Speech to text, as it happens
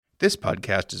This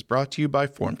podcast is brought to you by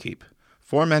FormKeep.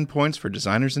 Form endpoints for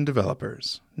designers and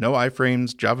developers. No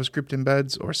iframes, JavaScript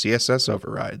embeds, or CSS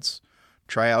overrides.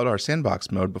 Try out our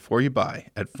sandbox mode before you buy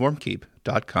at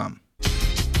formkeep.com.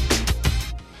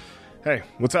 Hey,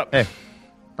 what's up? Hey,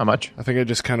 not much. I think I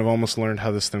just kind of almost learned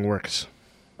how this thing works.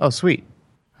 Oh, sweet.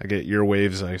 I get your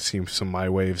waves, I see some my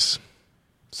waves.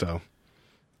 So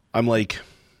I'm like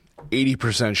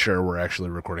 80% sure we're actually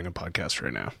recording a podcast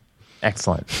right now.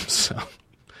 Excellent. So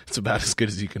it's about as good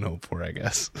as you can hope for, I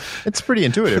guess. It's pretty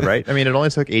intuitive, right? I mean, it only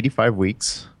took 85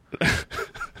 weeks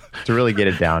to really get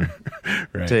it down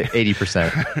Right. to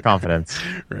 80% confidence.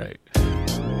 Right.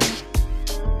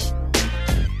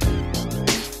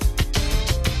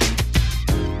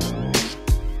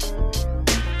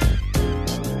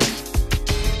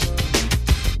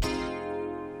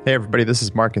 Hey, everybody. This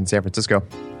is Mark in San Francisco,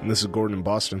 And this is Gordon in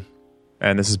Boston.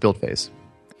 and this is Build Phase.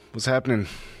 What's happening?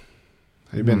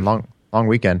 How you been? Long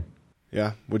weekend.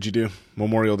 Yeah, what'd you do?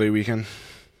 Memorial Day weekend?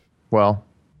 Well,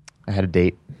 I had a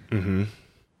date. Mm-hmm.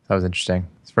 That was interesting.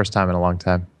 It's the first time in a long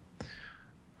time.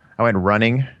 I went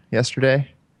running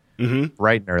yesterday, Mm-hmm.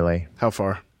 bright and early. How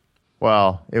far?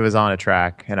 Well, it was on a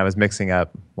track, and I was mixing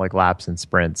up like laps and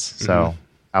sprints. So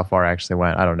how far I actually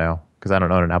went, I don't know, because I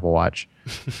don't own an Apple Watch.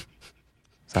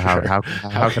 So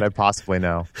how could I possibly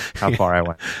know how far I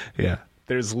went? Yeah.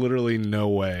 There's literally no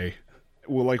way.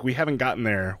 Well, like, we haven't gotten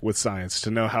there with science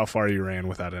to know how far you ran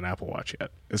without an Apple Watch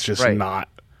yet. It's just Right. not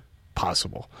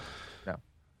possible. No.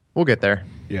 We'll get there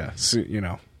Yeah. So, you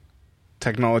know,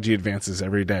 technology advances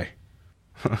every day.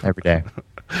 every day.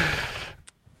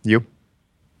 You?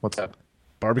 What's up?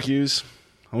 Barbecues.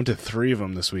 I went to 3 of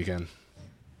them this weekend.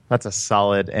 That's a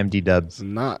solid MD dubs. It's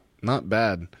not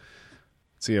bad.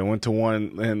 See, I went to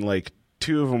one, and like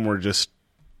 2 of them were just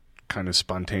kind of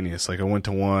spontaneous. Like, I went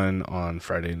to one on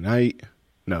Saturday night.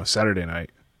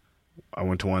 I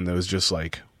went to one that was just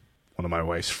like one of my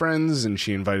wife's friends, and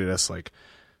she invited us like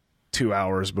 2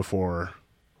 hours before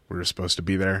we were supposed to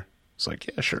be there. It's like,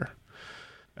 yeah, sure.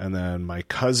 And then my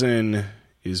cousin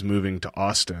is moving to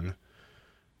Austin,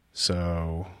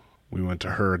 so we went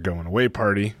to her going away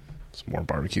party. Some more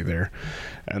barbecue there.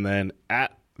 And then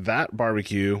at that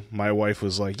barbecue, my wife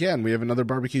was like, yeah, and we have another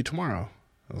barbecue tomorrow.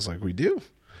 I was like, we do?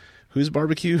 Whose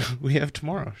barbecue we have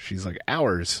tomorrow? She's like,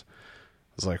 ours.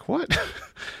 I was like, what?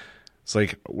 It's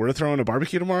like, we're throwing a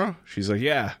barbecue tomorrow? She's like,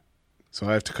 yeah. So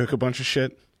I have to cook a bunch of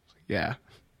shit? Yeah.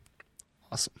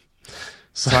 Awesome.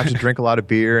 So I have to drink a lot of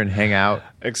beer and hang out.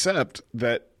 Except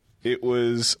that this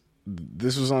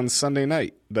was on Sunday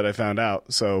night that I found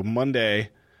out. So Monday,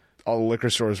 all the liquor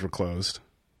stores were closed.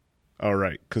 Oh,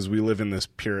 right, because we live in this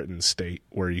Puritan state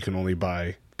where you can only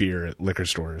buy beer at liquor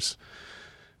stores.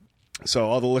 So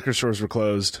all the liquor stores were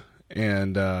closed,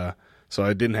 and so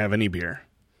I didn't have any beer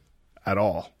at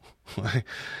all.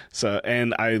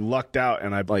 And I lucked out,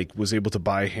 and I was able to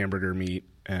buy hamburger meat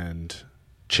and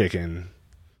chicken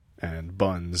and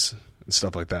buns and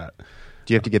stuff like that.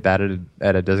 Do you have to get that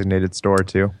at a designated store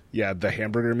too? Yeah, the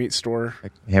hamburger meat store,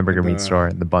 Like hamburger meat store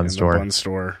and the bun and store. the bun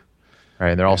store.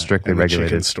 Right, and they're all strictly and the regulated.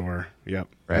 chicken store. Yep.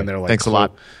 Right. And they're like, thanks a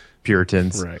lot,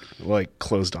 Puritans. Right. Like,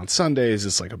 closed on Sundays.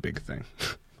 It's like a big thing.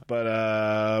 But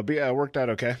yeah, it worked out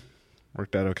okay.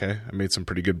 I made some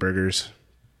pretty good burgers,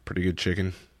 pretty good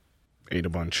chicken, ate a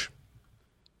bunch.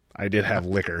 I did have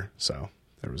liquor, so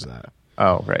there was that.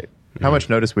 Oh, right. How much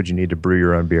notice would you need to brew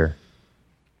your own beer?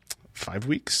 5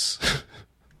 weeks.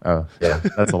 Oh, yeah,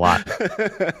 that's a lot.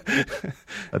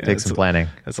 That takes some planning.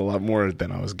 That's a lot more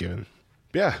than I was given.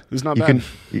 Yeah, it was not You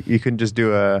bad. can just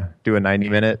do a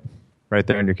 90-minute right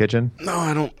there in your kitchen. No,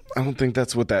 I don't think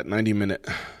that's what that 90-minute.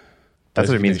 That's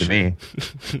what it means to me.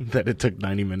 That it took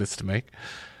 90 minutes to make.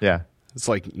 Yeah. It's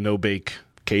like no bake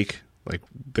cake, like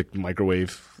the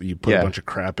microwave. You put a bunch of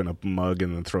crap in a mug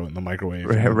and then throw it in the microwave.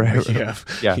 Right. You have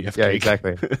Yeah, cake.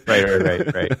 exactly.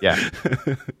 Right. Yeah.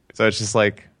 So it's just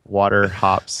like water,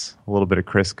 hops, a little bit of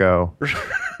Crisco,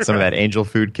 some of that angel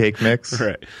food cake mix.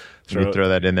 Right. You throw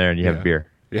that in there and you have beer.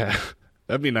 Yeah,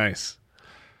 that'd be nice.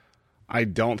 I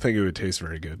don't think it would taste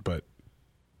very good, but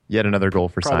Yet another goal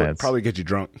for science. probably get you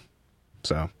drunk.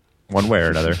 So one way or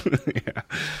another. yeah.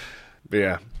 But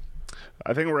yeah,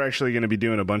 I think we're actually going to be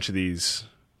doing a bunch of these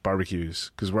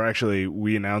barbecues because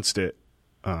we announced it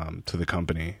to the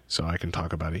company, so I can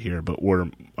talk about it here. But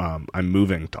I'm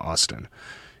moving to Austin,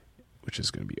 which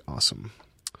is going to be awesome.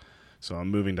 So I'm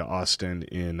moving to Austin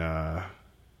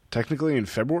technically in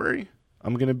February.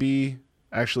 I'm going to be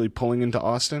actually pulling into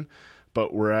Austin,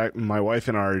 but my wife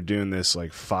and I are doing this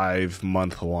like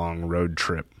 5-month long road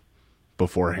trip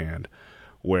beforehand,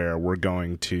 where we're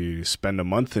going to spend a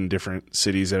month in different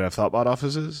cities that have Thoughtbot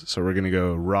offices. So we're going to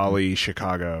go Raleigh,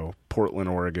 Chicago, Portland,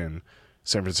 Oregon,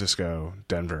 San Francisco,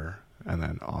 Denver, and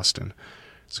then Austin.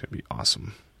 It's going to be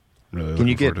awesome. I'm really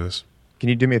looking forward to this. Can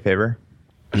you do me a favor?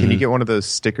 Can you get one of those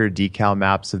sticker decal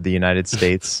maps of the United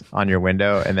States on your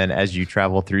window, and then as you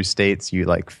travel through states, you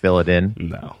like fill it in?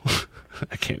 No,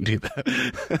 I can't do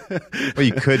that. Well,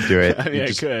 you could do it. I mean,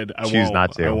 I could. I choose won't,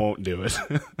 not to. I won't do it.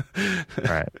 All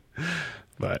right.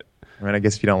 But I mean, I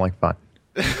guess if you don't like fun.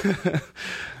 But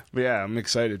yeah, I'm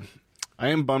excited. I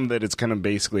am bummed that it's going to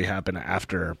basically happen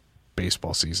after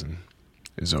baseball season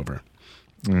is over.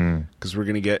 Because we're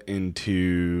going to get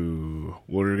into,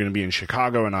 well, we're going to be in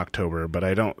Chicago in October, but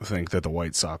I don't think that the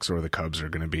White Sox or the Cubs are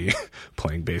going to be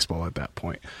playing baseball at that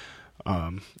point.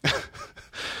 And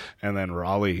then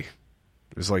Raleigh,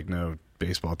 there's like no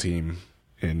baseball team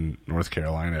in North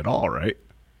Carolina at all, right?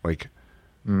 Like,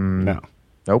 no.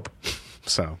 Nope.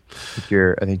 So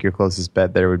I think your closest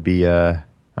bet there would be, I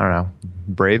don't know,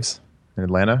 Braves in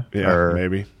Atlanta? yeah, or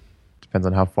maybe. Depends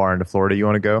on how far into Florida you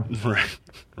want to go. Right.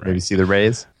 Maybe see the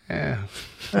Rays. Yeah,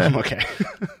 I'm okay.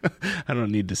 I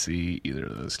don't need to see either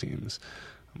of those teams.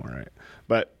 I'm all right.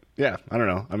 But yeah, I don't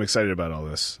know. I'm excited about all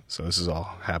this. So this is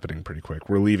all happening pretty quick.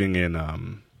 We're leaving in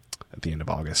at the end of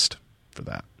August for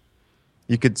that.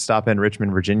 You could stop in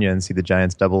Richmond, Virginia, and see the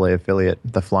Giants' AA affiliate,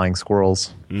 the Flying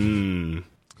Squirrels.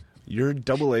 Your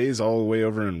AA is all the way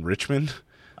over in Richmond?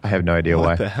 I have no idea why.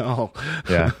 What the hell?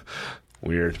 Yeah.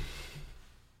 Weird.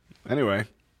 Anyway,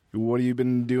 what have you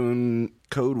been doing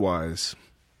code-wise?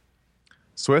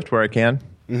 Swift, where I can.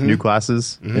 New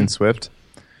classes in Swift,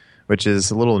 which is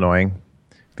a little annoying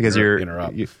because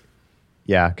Interrupt.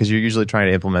 because you're usually trying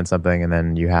to implement something and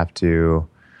then you have to,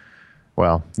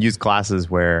 use classes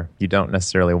where you don't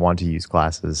necessarily want to use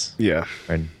classes. Yeah.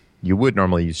 And you would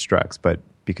normally use structs, but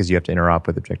because you have to interop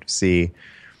with Objective-C,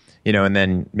 and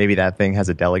then maybe that thing has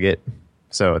a delegate.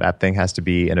 So that thing has to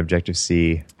be an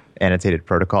Objective-C annotated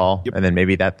protocol. Yep. And then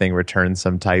maybe that thing returns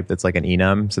some type that's like an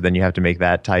enum. So then you have to make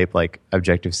that type like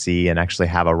Objective-C and actually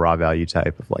have a raw value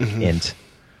type of like int.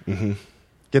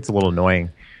 Gets a little annoying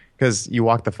because you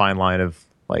walk the fine line of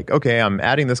like, okay, I'm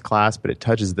adding this class, but it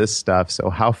touches this stuff. So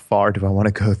how far do I want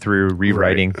to go through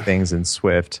rewriting things in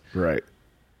Swift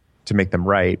to make them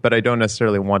right? But I don't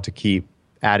necessarily want to keep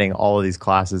adding all of these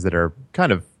classes that are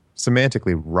kind of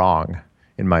semantically wrong,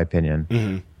 in my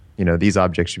opinion. These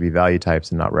objects should be value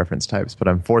types and not reference types, but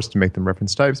I'm forced to make them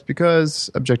reference types because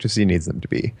Objective-C needs them to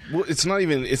be. Well, it's not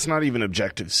even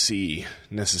Objective-C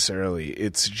necessarily.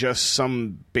 It's just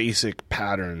some basic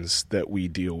patterns that we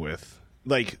deal with.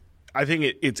 Like, I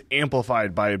think it's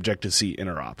amplified by Objective-C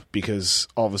interop because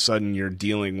all of a sudden you're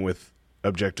dealing with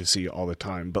Objective-C all the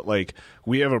time. But like,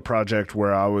 we have a project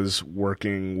where I was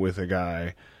working with a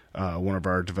guy, one of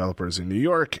our developers in New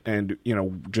York, and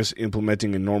just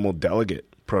implementing a normal delegate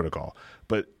protocol,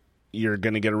 but you're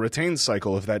going to get a retain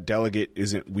cycle if that delegate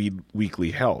isn't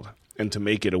weakly held. And to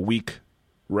make it a weak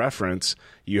reference,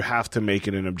 you have to make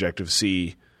it an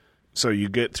Objective-C, so you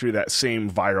get through that same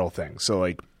viral thing. So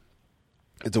like,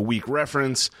 it's a weak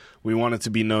reference. We want it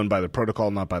to be known by the protocol,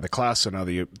 not by the class. So now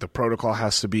the protocol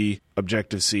has to be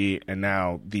Objective-C, and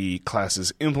now the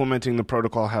classes implementing the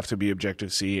protocol have to be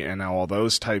Objective-C, and now all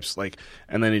those types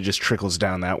and then it just trickles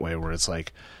down that way where it's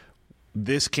like,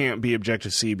 this can't be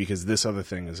Objective-C because this other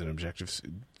thing is an Objective-C,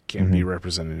 can't be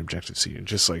represented in Objective-C. It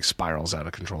just like spirals out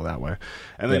of control that way.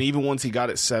 And then even once he got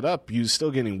it set up, you're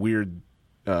still getting weird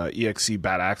exe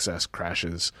bad access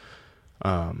crashes.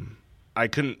 I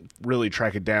couldn't really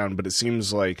track it down, but it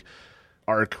seems like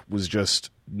Arc was just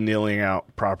nailing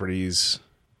out properties,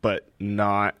 but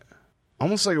not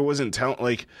almost like it wasn't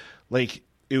like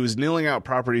it was nailing out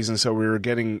properties, and so we were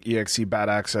getting exe bad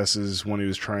accesses when he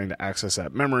was trying to access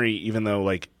that memory, even though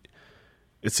like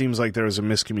it seems like there was a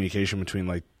miscommunication between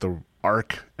like the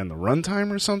Arc and the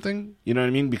runtime or something. You know what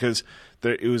I mean? Because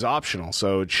it was optional,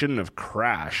 so it shouldn't have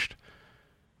crashed.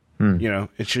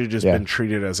 It should have just been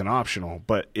treated as an optional,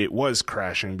 but it was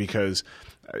crashing because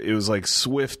it was like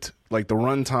Swift, like the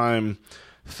runtime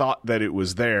thought that it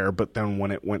was there, but then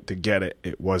when it went to get it,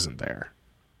 it wasn't there.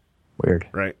 Weird.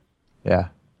 Right? Yeah.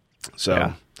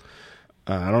 So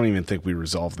I don't even think we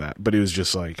resolved that, but it was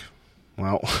just like,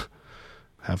 well,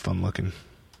 have fun looking.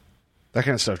 That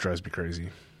kind of stuff drives me crazy.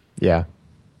 Yeah.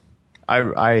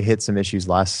 I hit some issues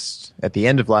at the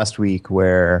end of last week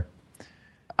where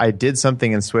I did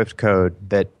something in Swift code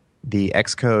that the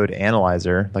Xcode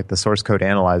analyzer, like the source code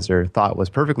analyzer, thought was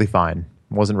perfectly fine.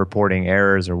 It wasn't reporting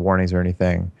errors or warnings or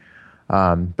anything.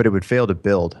 But it would fail to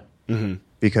build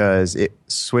because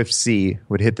Swift C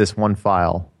would hit this one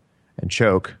file and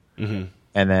choke.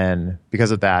 And then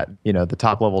because of that, the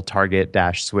top level target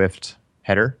dash Swift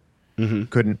header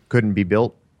couldn't be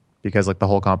built because like the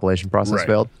whole compilation process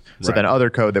failed. So then other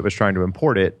code that was trying to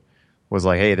import it was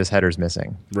like, hey, this header's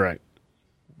missing. Right.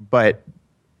 But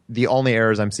the only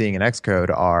errors I'm seeing in Xcode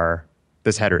are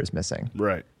this header is missing.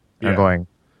 Right. And I'm going,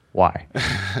 why?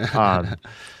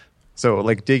 So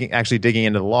like digging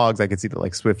into the logs, I could see that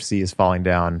like Swift-C is falling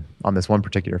down on this one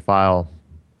particular file.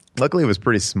 Luckily, it was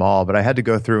pretty small, but I had to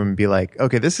go through and be like,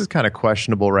 okay, this is kind of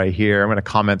questionable right here. I'm going to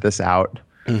comment this out,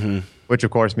 which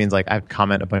of course means like I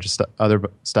comment a bunch of other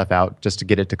stuff out just to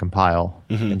get it to compile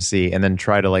and see, and then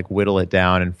try to like whittle it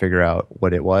down and figure out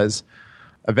what it was.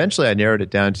 Eventually, I narrowed it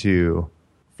down to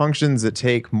functions that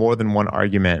take more than one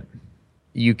argument.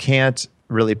 You can't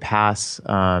really pass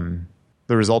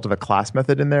the result of a class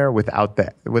method in there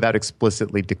without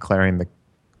explicitly declaring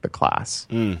the class.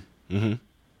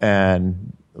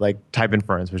 And like type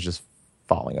inference was just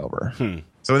falling over.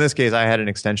 So in this case, I had an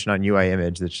extension on UI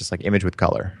image that's just like image with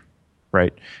color,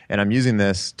 right? And I'm using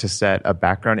this to set a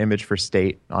background image for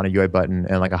state on a UI button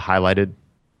and like a highlighted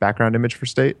background image for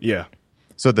state. Yeah.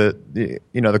 So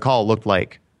the call looked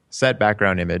like set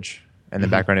background image, and the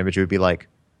background image would be like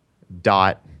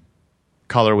dot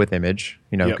color with image,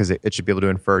 because it should be able to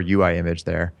infer UI image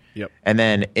there. Yep. And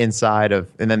then and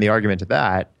then the argument to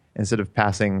that, instead of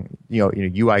passing,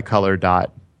 UI color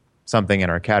dot something in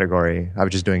our category, I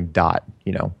was just doing dot,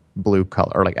 blue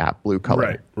color or like app blue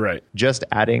color. Right. Just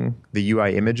adding the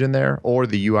UI image in there or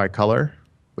the UI color,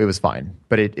 it was fine.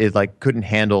 But it like couldn't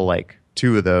handle like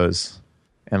two of those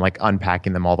and like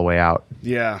unpacking them all the way out.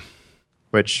 Yeah.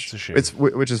 Which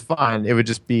is fine. It would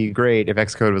just be great if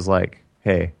Xcode was like,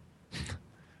 hey,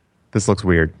 this looks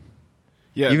weird.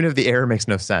 Yeah. Even if the error makes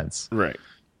no sense. Right.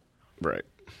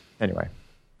 Anyway.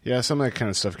 Yeah, some of that kind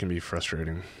of stuff can be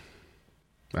frustrating.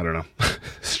 I don't know.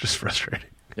 It's just frustrating.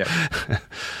 Yeah.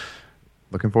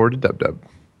 Looking forward to Dub.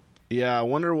 Yeah, I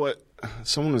wonder what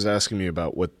someone was asking me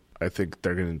about what I think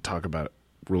they're going to talk about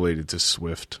related to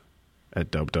Swift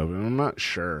at Dub, and I'm not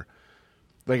sure.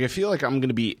 Like, I feel like I'm going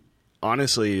to be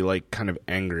honestly like kind of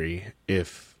angry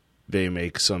if they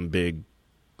make some big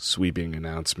sweeping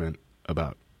announcement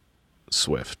about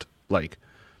Swift. Like,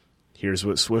 here's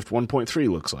what Swift 1.3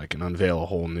 looks like, and unveil a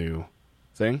whole new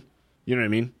thing. You know what I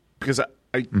mean? Because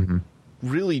I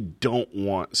really don't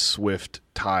want Swift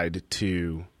tied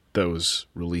to those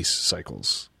release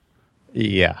cycles.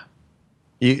 Yeah.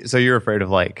 So you're afraid of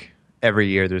like every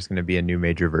year there's going to be a new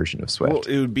major version of Swift. Well,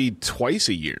 it would be twice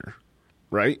a year,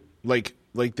 right? Like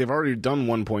they've already done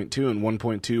 1.2, and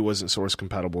 1.2 wasn't source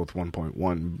compatible with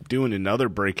 1.1. Doing another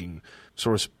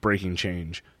source breaking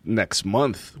change next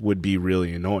month would be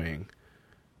really annoying,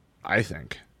 I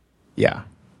think. Yeah.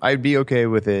 I'd be okay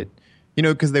with it,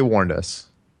 because they warned us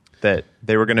that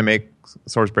they were going to make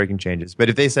source breaking changes. But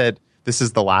if they said this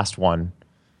is the last one,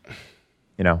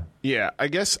 Yeah, I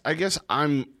guess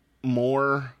I'm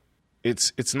more.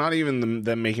 It's not even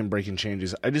them making breaking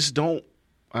changes. I don't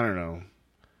know.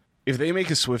 If they make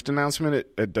a Swift announcement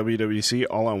at WWDC,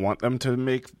 all I want them to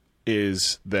make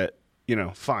is that,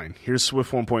 fine, here's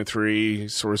Swift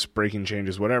 1.3, source breaking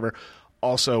changes, whatever.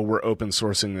 Also, we're open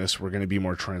sourcing this. We're going to be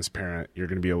more transparent. You're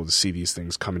going to be able to see these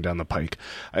things coming down the pike.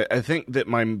 I think that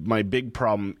my big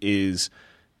problem is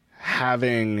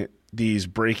having these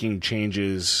breaking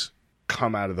changes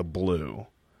come out of the blue.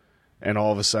 And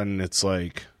all of a sudden it's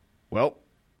like, well,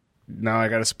 now I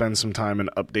got to spend some time and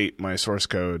update my source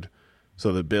code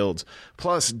so that it builds.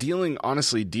 Plus, dealing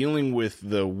with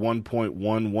the 1.1,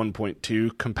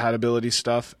 1.2 compatibility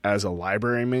stuff as a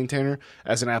library maintainer,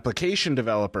 as an application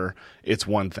developer, it's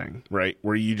one thing, right?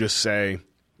 Where you just say,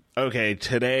 okay,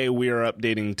 today we are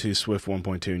updating to Swift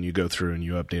 1.2, and you go through and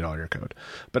you update all your code.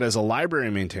 But as a library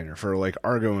maintainer for like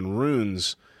Argo and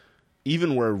Runes,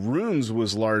 even where Runes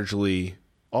was largely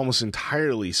almost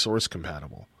entirely source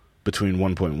compatible between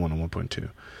 1.1 and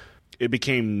 1.2, it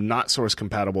became not source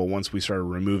compatible once we started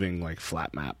removing like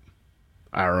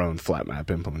our own flat map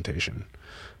implementation.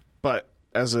 But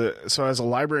as a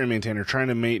library maintainer, trying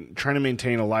to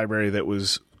maintain a library that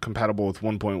was compatible with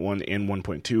 1.1 and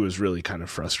 1.2 is really kind of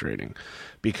frustrating,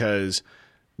 because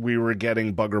we were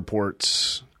getting bug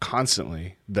reports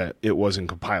constantly that it wasn't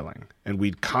compiling, and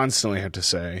we'd constantly have to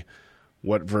say,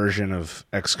 what version of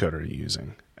Xcode are you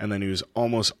using? And then it was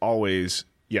almost always,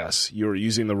 yes, you're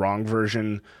using the wrong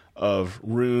version of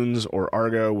Runes or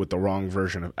Argo with the wrong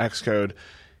version of Xcode.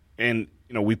 And,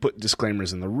 we put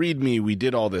disclaimers in the README. We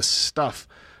did all this stuff.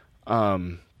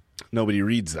 Nobody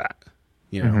reads that,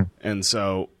 And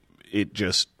so it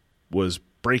just was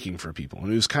breaking for people.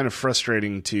 And it was kind of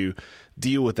frustrating to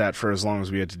deal with that for as long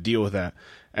as we had to deal with that.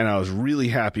 And I was really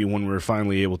happy when we were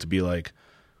finally able to be like,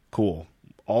 cool,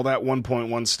 all that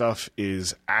 1.1 stuff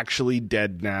is actually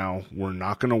dead now. We're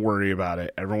not going to worry about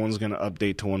it. Everyone's going to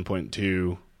update to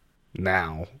 1.2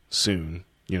 now, soon,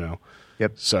 you know?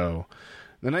 Yep. So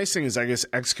the nice thing is, I guess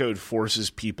Xcode forces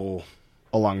people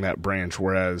along that branch,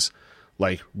 whereas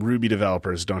like Ruby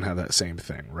developers don't have that same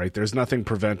thing, right? There's nothing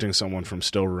preventing someone from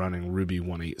still running Ruby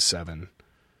 1.8.7.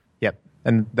 Yep.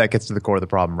 And that gets to the core of the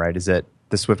problem, right? Is that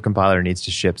the Swift compiler needs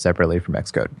to ship separately from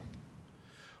Xcode.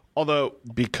 Although,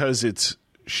 because it's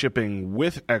shipping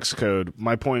with Xcode,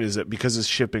 my point is that because it's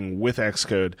shipping with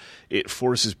Xcode, it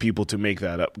forces people to make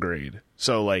that upgrade.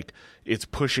 So, like, it's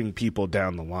pushing people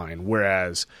down the line.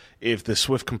 Whereas if the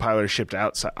Swift compiler shipped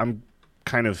outside, I'm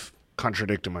kind of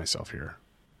contradicting myself here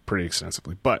pretty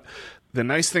extensively. But the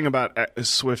nice thing about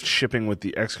Swift shipping with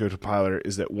the Xcode compiler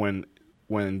is that when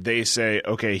they say,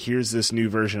 okay, here's this new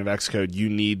version of Xcode, you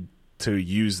need to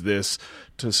use this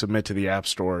to submit to the App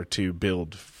Store to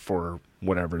build for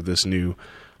whatever, this new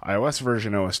iOS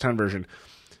version, OS 10 version,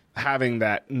 having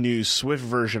that new Swift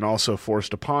version also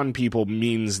forced upon people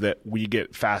means that we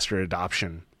get faster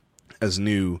adoption as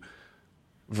new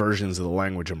versions of the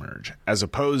language emerge, as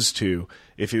opposed to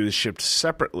if it was shipped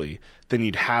separately, then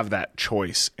you'd have that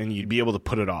choice and you'd be able to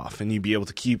put it off and you'd be able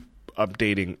to keep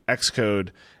updating Xcode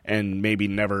and maybe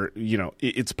never, you know,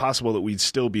 it's possible that we'd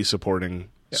still be supporting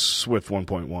Swift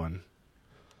 1.1.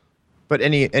 But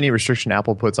any restriction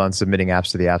Apple puts on submitting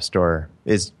apps to the App Store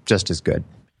is just as good.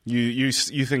 You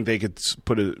think they could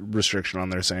put a restriction on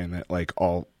there saying that like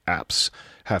all apps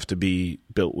have to be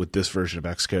built with this version of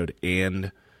Xcode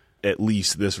and at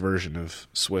least this version of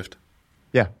Swift?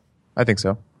 Yeah, I think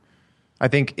so. I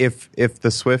think if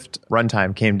the Swift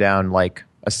runtime came down like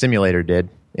a simulator did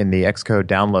in the Xcode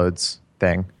downloads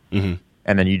thing, and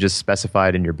then you just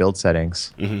specified in your build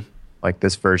settings, like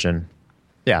this version,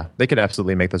 yeah, they could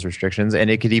absolutely make those restrictions,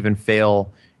 and it could even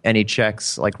fail any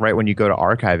checks, like right when you go to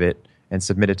archive it and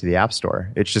submit it to the App Store.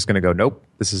 It's just going to go, nope,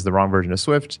 this is the wrong version of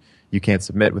Swift. You can't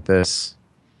submit with this.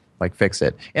 Like, fix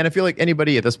it. And I feel like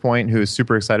anybody at this point who's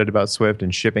super excited about Swift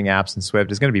and shipping apps in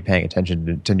Swift is going to be paying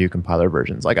attention to new compiler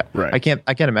versions. Like, right. I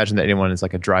can't imagine that anyone is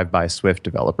like a drive-by Swift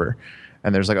developer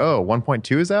and there's like, oh,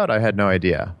 1.2 is out? I had no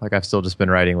idea. Like, I've still just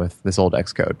been writing with this old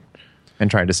Xcode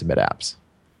and trying to submit apps.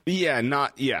 Yeah,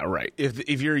 right.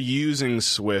 If you're using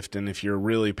Swift and if you're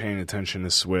really paying attention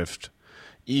to Swift,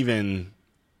 even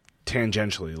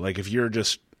tangentially, like if you're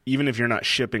just, even if you're not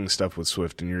shipping stuff with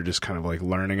Swift and you're just kind of like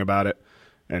learning about it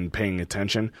and paying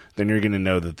attention, then you're going to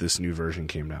know that this new version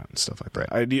came out and stuff like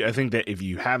that. Right. I think that if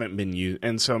you haven't been using,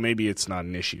 and so maybe it's not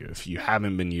an issue. If you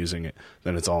haven't been using it,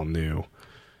 then it's all new.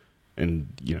 And,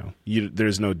 you know,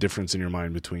 there's no difference in your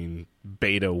mind between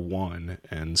Beta 1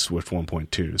 and Swift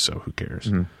 1.2, so who cares?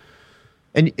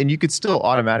 Mm-hmm. And you could still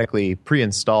automatically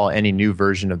pre-install any new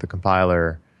version of the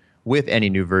compiler with any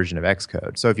new version of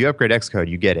Xcode. So if you upgrade Xcode,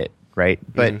 you get it, right?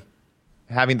 But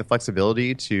having the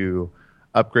flexibility to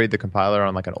upgrade the compiler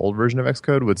on like an old version of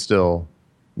Xcode would still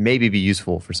maybe be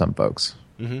useful for some folks.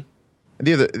 The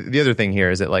other thing here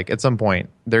is that like at some point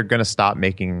they're going to stop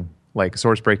making like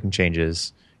source breaking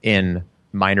changes in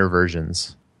minor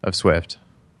versions of Swift,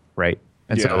 right?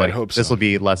 And yeah, so like I hope this will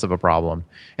be less of a problem.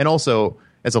 And also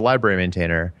as a library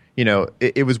maintainer, you know,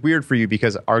 it was weird for you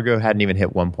because Argo hadn't even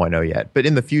hit 1.0 yet. But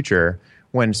in the future,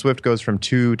 when Swift goes from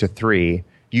 2 to 3,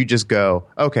 you just go,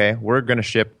 okay, we're going to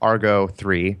ship Argo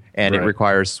 3, and it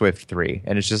requires Swift 3.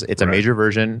 And it's a major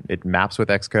version. It maps with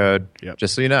Xcode,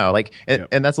 just so you know. Like,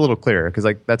 and that's a little clearer because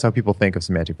like that's how people think of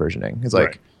semantic versioning. It's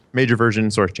like major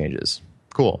version, source changes.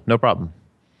 Cool, no problem.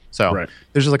 So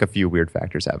there's just like a few weird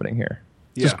factors happening here.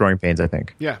 Just growing pains, I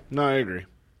think. Yeah, no, I agree.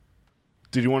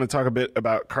 Did you want to talk a bit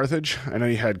about Carthage? I know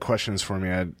you had questions for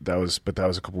me. That was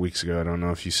a couple weeks ago. I don't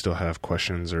know if you still have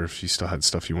questions or if you still had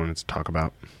stuff you wanted to talk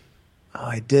about. Oh,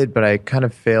 I did, but I kind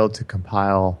of failed to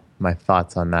compile my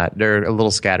thoughts on that. They're a little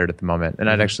scattered at the moment, and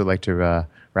I'd actually like to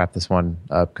wrap this one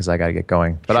up because I got to get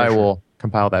going. But I will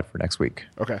compile that for next week,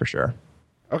 for sure.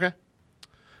 Okay.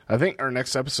 I think our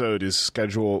next episode is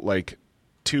scheduled like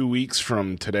 2 weeks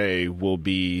from today will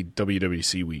be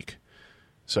WWDC week.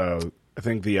 So I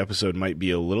think the episode might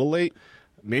be a little late.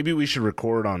 Maybe we should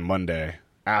record on Monday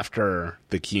after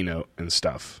the keynote and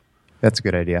stuff. That's a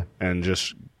good idea. And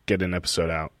just get an episode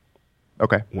out.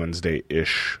 Okay.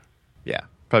 Wednesday-ish. Yeah.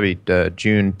 Probably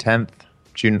June 10th.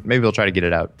 Maybe we'll try to get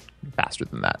it out faster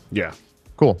than that. Yeah.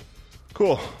 Cool.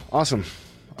 Awesome.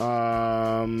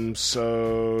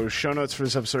 So show notes for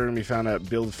this episode are going to be found at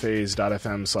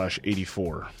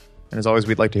buildphase.fm/84. And as always,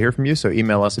 we'd like to hear from you, so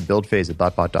email us at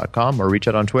buildphase@thoughtbot.com or reach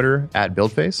out on Twitter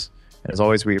 @buildphase. And as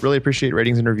always, we really appreciate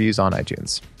ratings and reviews on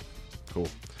iTunes. Cool.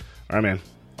 All right, man.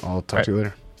 I'll talk to you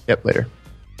later. Yep, later.